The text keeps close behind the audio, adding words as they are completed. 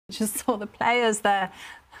Just saw the players there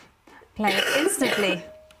play it instantly.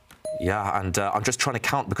 Yeah, and I'm just trying to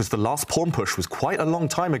count because the last pawn push was quite a long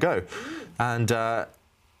time ago. And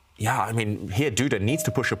yeah, I mean, here Duda needs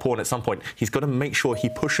to push a pawn at some point. He's got to make sure he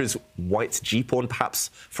pushes white's g-pawn,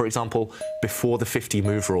 perhaps, for example, before the 50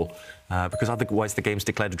 move rule, because otherwise the game's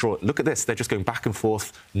declared a draw. Look at this. They're just going back and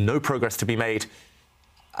forth. No progress to be made.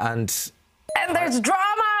 And there's drama!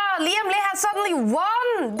 Liam Lee has suddenly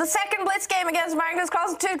won the second Blitz game against Magnus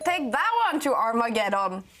Carlsen to take that one to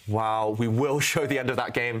Armageddon. Wow, we will show the end of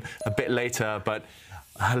that game a bit later, but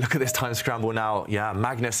look at this time scramble now. Yeah,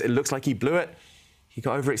 Magnus, it looks like he blew it. He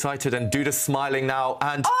got overexcited, and Duda's smiling now,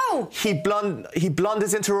 and he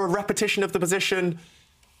blunders into a repetition of the position.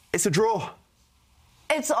 It's a draw.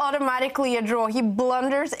 It's automatically a draw. He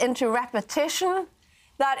blunders into repetition.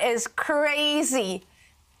 That is crazy.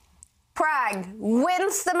 Pragg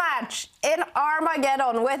wins the match in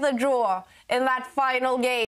Armageddon with a draw in that final game.